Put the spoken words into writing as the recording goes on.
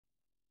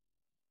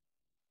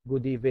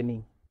Good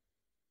evening,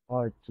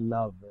 art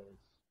lovers.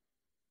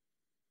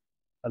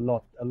 A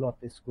lot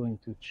is going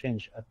to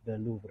change at the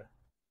Louvre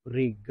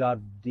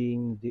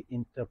regarding the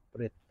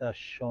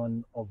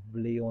interpretation of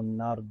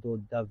Leonardo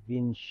da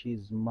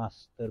Vinci's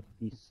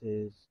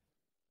masterpieces.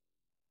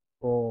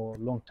 For a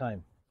long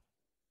time,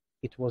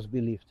 it was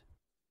believed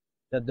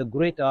that the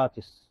great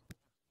artists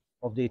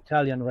of the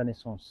Italian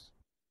Renaissance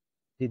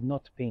did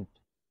not paint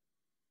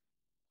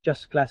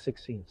just classic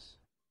scenes.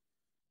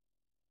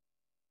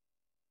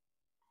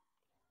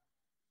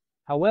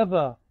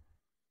 However,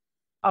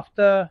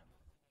 after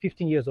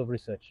 15 years of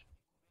research,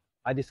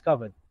 I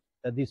discovered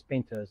that these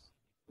painters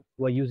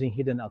were using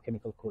hidden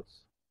alchemical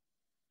codes.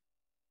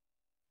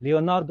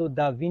 Leonardo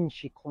da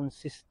Vinci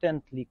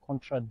consistently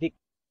contradicts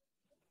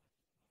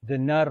the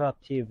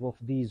narrative of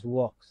these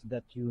works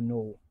that you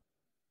know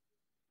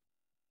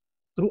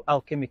through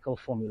alchemical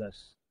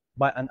formulas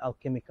by an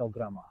alchemical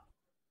grammar.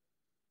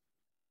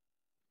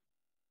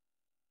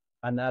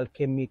 An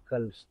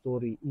alchemical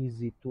story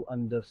easy to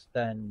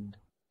understand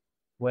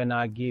when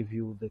I give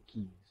you the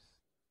keys.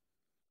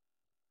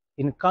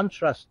 In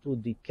contrast to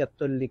the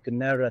Catholic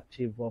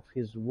narrative of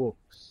his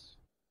works,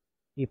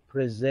 he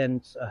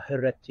presents a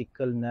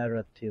heretical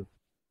narrative,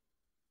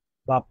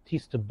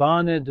 Baptist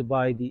banned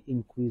by the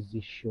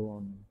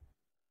Inquisition.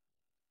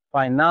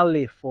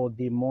 Finally, for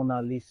the Mona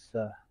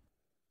Lisa,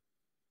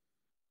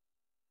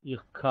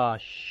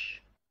 Irkash,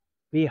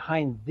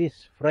 behind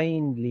this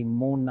friendly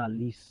Mona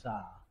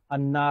Lisa, a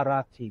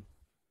narrative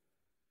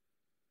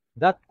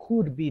that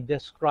could be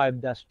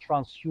described as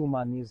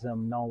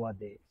transhumanism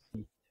nowadays.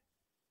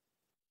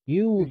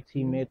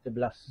 Ultimate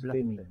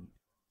blasphemy.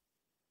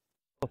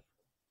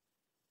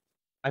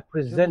 I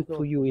present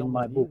to you in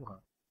my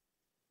book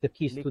the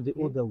keys to the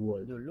other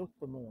world,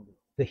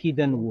 the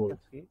hidden world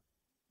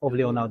of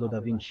Leonardo da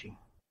Vinci.